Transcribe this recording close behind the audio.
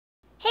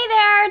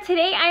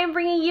Today I am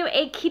bringing you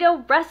a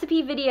keto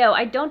recipe video.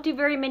 I don't do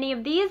very many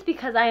of these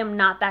because I am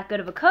not that good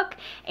of a cook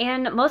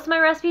and most of my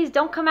recipes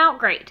don't come out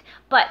great.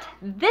 But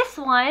this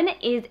one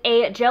is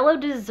a Jello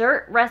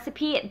dessert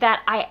recipe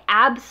that I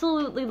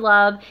absolutely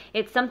love.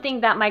 It's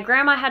something that my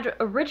grandma had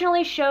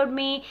originally showed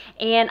me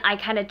and I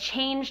kind of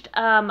changed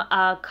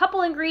a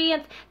couple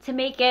ingredients to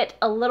make it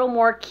a little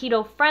more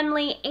keto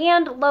friendly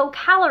and low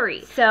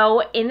calorie.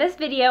 So in this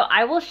video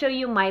I will show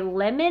you my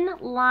lemon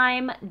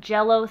lime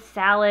Jello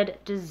salad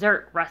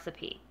dessert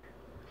recipe.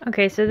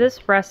 Okay, so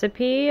this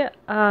recipe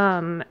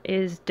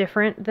is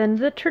different than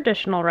the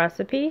traditional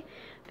recipe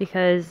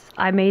because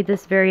I made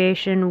this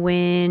variation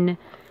when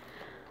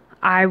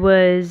I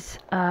was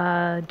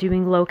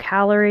doing low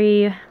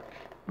calorie,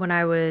 when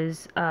I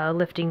was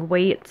lifting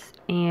weights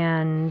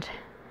and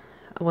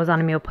was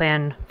on a meal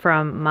plan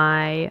from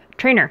my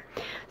trainer.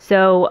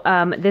 So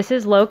this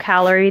is low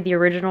calorie. The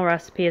original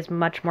recipe is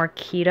much more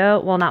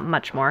keto. Well, not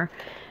much more.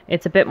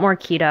 It's a bit more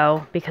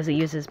keto because it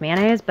uses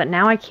mayonnaise, but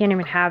now I can't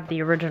even have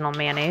the original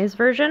mayonnaise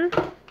version.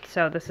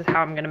 So this is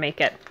how I'm gonna make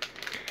it.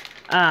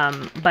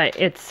 But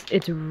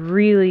it's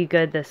really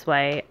good this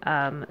way.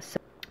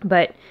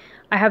 But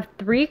I have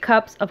 3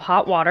 cups of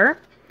hot water.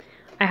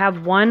 I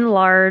have 1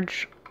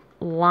 large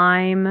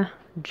lime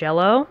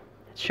Jello.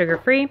 It's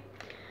sugar-free.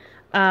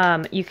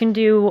 You can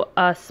do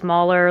a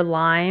smaller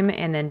lime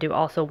and then do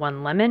also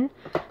 1 lemon.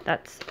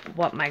 That's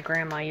what my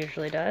grandma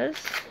usually does.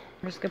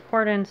 I'm just gonna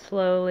pour it in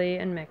slowly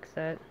and mix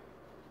it.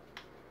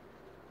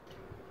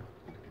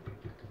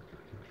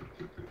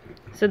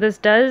 So this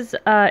does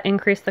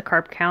increase the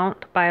carb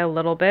count by a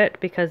little bit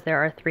because there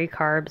are 3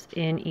 carbs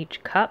in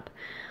each cup.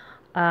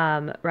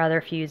 Rather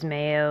if you use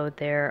mayo,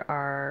 there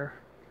are,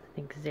 I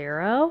think,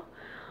 0.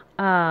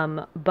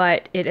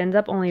 But it ends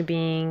up only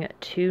being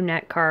 2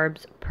 net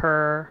carbs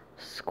per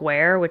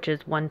square, which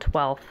is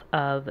 1/12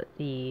 of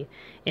the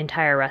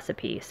entire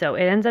recipe. So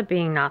it ends up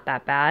being not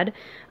that bad.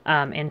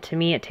 And to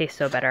me, it tastes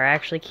so better. I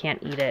actually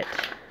can't eat it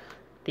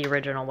the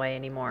original way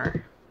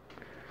anymore.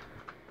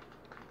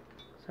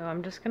 So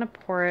I'm just gonna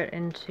pour it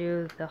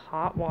into the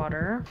hot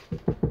water.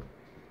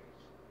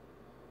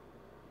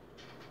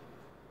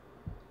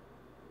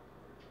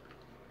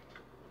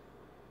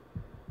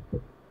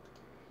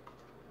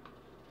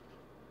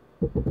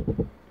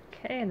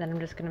 Okay, and then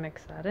I'm just gonna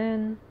mix that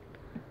in.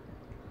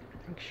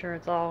 Make sure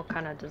it's all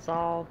kind of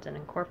dissolved and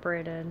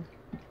incorporated.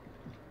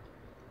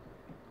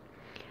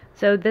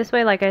 So this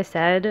way, like I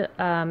said,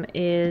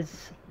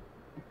 is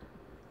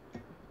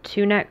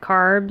 2 net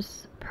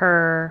carbs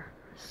per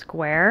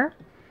square,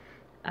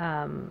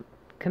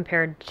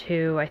 compared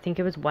to, I think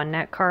it was 1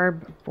 net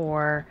carb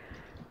for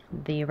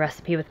the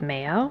recipe with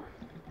mayo.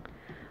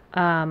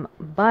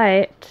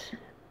 But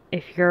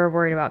if you're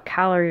worried about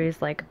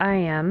calories like I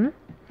am,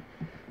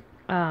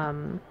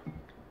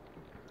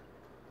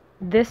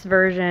 this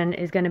version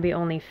is going to be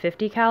only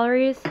 50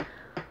 calories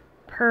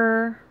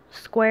per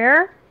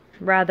square.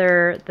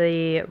 Rather,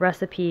 the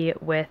recipe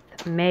with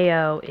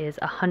mayo is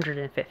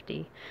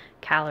 150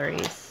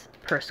 calories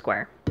per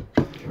square.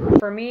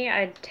 For me,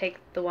 I'd take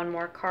the 1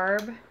 more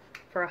carb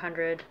for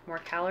 100 more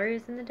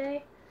calories in the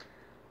day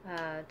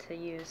to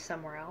use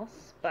somewhere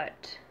else.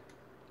 But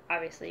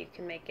obviously you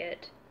can make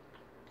it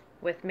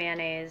with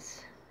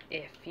mayonnaise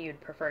if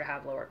you'd prefer to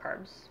have lower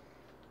carbs.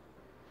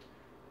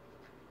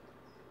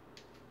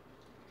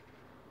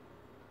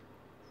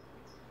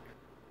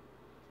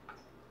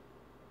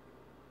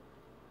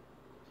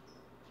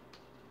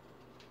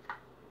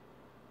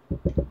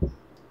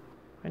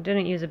 I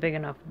didn't use a big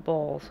enough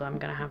bowl, so I'm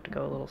gonna have to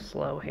go a little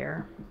slow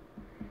here.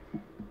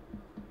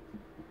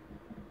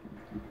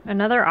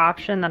 Another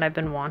option that I've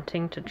been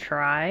wanting to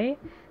try,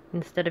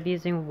 instead of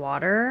using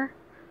water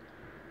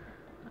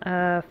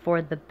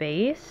for the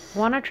base, I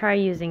want to try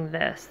using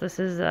this. This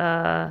is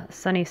a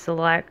Sunny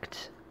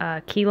Select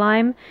key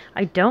lime.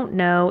 I don't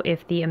know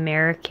if the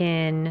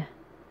American,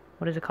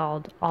 what is it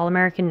called? All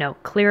American? No,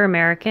 Clear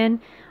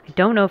American. I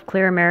don't know if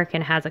Clear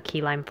American has a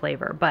key lime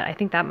flavor, but I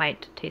think that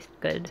might taste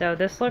good. So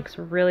this looks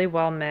really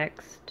well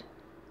mixed,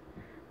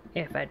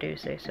 if I do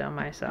say so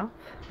myself.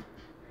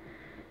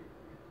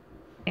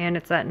 And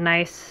it's that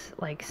nice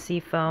like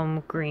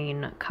seafoam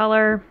green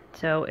color,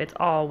 so it's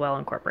all well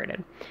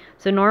incorporated.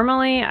 So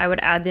normally I would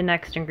add the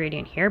next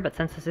ingredient here, but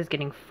since this is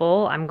getting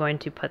full, I'm going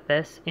to put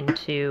this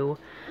into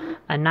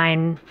a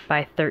 9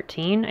 by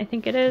 13, I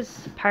think it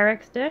is,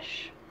 Pyrex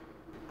dish.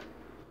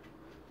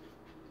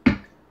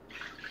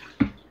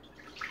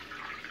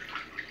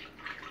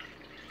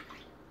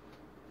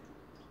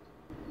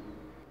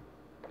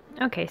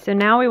 Okay, so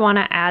now we want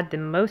to add the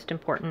most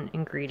important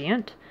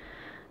ingredient.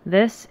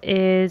 This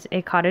is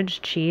a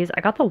cottage cheese.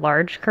 I got the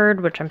large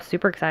curd, which I'm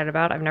super excited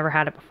about. I've never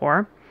had it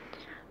before.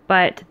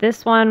 But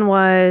this one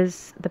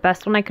was the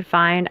best one I could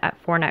find at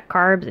 4 net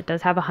carbs. It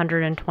does have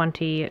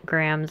 120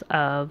 grams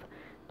of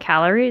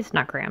calories,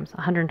 not grams,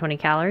 120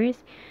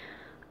 calories.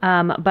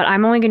 But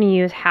I'm only going to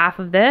use half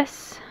of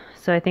this.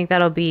 So I think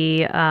that'll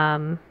be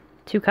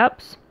 2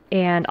 cups.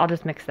 And I'll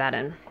just mix that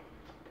in.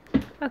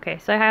 Okay,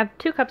 so I have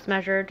 2 cups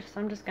measured, so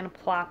I'm just going to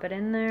plop it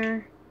in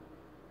there.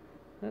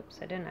 Oops,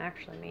 I didn't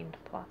actually mean to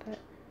plop it.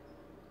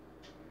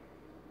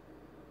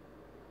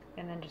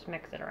 And then just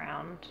mix it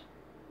around.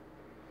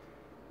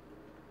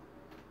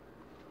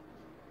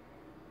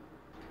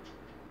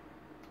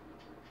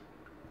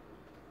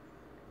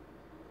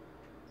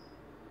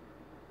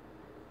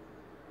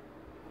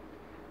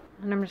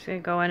 And I'm just going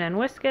to go in and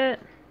whisk it.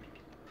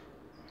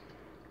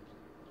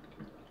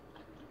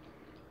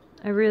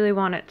 I really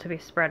want it to be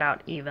spread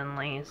out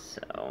evenly,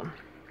 so...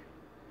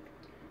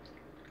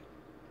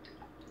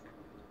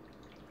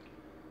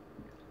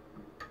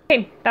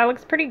 Okay, that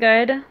looks pretty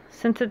good.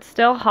 Since it's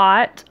still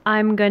hot,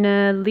 I'm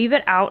gonna leave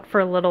it out for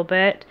a little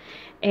bit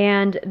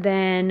and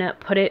then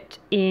put it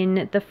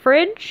in the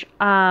fridge.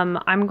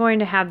 I'm going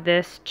to have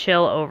this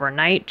chill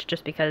overnight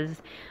just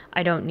because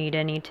I don't need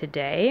any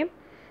today.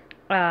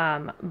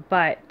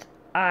 But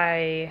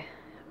I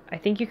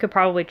think you could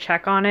probably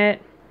check on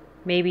it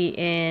maybe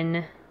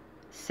in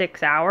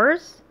 6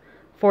 hours,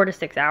 4 to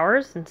 6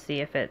 hours, and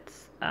see if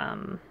it's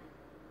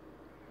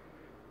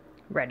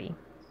ready.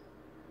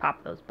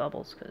 Pop those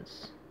bubbles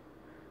because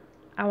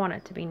I want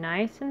it to be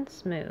nice and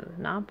smooth,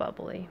 not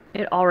bubbly.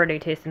 It already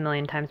tastes a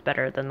million times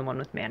better than the one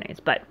with mayonnaise.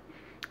 But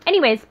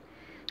anyways,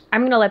 I'm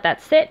going to let that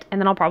sit,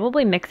 and then I'll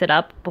probably mix it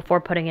up before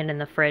putting it in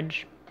the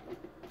fridge.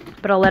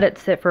 But I'll let it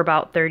sit for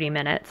about 30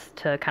 minutes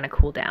to kind of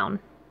cool down.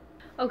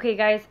 Okay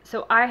guys,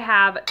 so I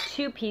have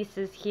 2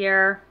 pieces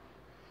here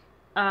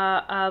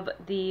of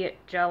the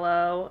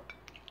Jello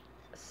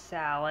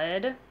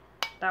salad.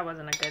 That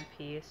wasn't a good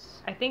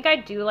piece. I think I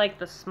do like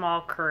the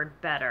small curd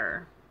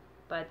better,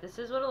 but this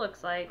is what it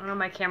looks like. I know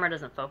my camera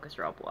doesn't focus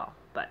real well,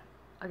 but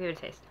I'll give it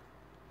a taste.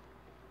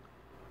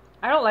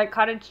 I don't like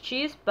cottage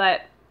cheese,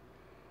 but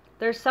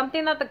there's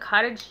something that the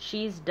cottage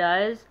cheese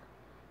does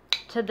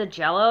to the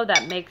Jello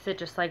that makes it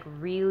just like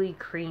really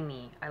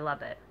creamy. I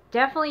love it.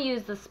 Definitely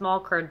use the small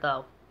curd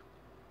though.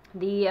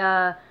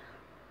 The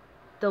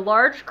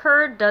large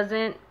curd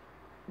doesn't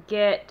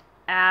get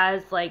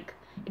as like,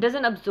 it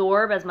doesn't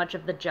absorb as much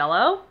of the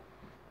Jello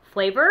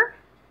flavor,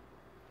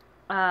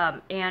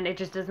 and it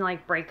just doesn't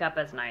like break up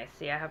as nice.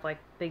 See, I have like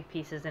big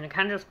pieces and it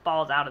kind of just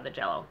falls out of the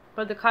Jello.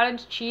 But the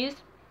cottage cheese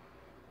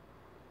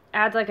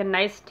adds like a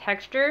nice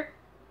texture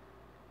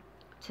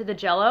to the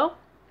Jello,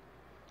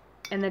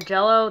 and the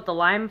Jello, the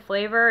lime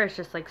flavor is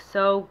just like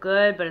so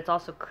good, but it's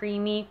also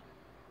creamy.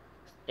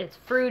 It's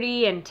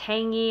fruity and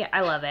tangy.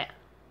 I love it.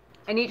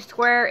 And each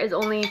square is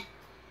only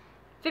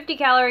 50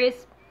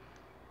 calories.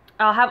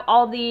 I'll have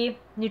all the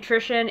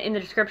nutrition in the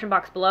description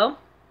box below.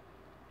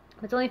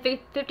 It's only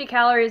 50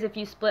 calories if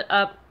you split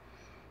up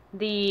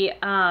the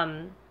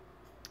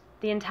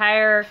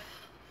entire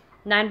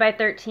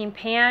 9x13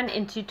 pan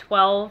into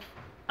 12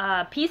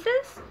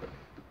 pieces.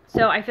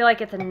 So I feel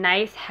like it's a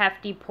nice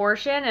hefty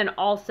portion, and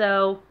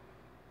also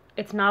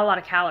it's not a lot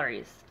of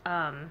calories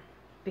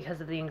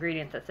because of the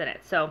ingredients that's in it.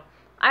 So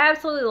I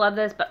absolutely love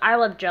this, but I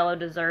love Jello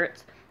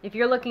desserts. If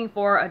you're looking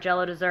for a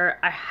Jello dessert,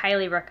 I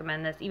highly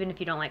recommend this, even if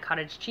you don't like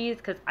cottage cheese,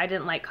 because I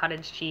didn't like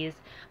cottage cheese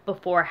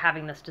before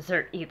having this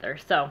dessert either.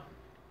 So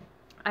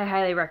I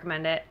highly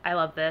recommend it. I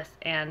love this,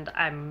 and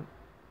I'm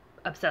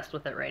obsessed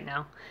with it right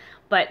now.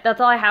 But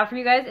that's all I have for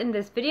you guys in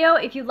this video.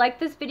 If you liked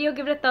this video,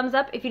 give it a thumbs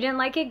up. If you didn't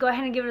like it, go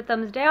ahead and give it a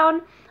thumbs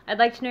down. I'd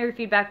like to know your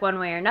feedback one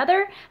way or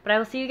another, but I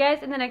will see you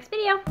guys in the next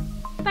video.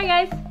 Bye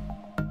guys!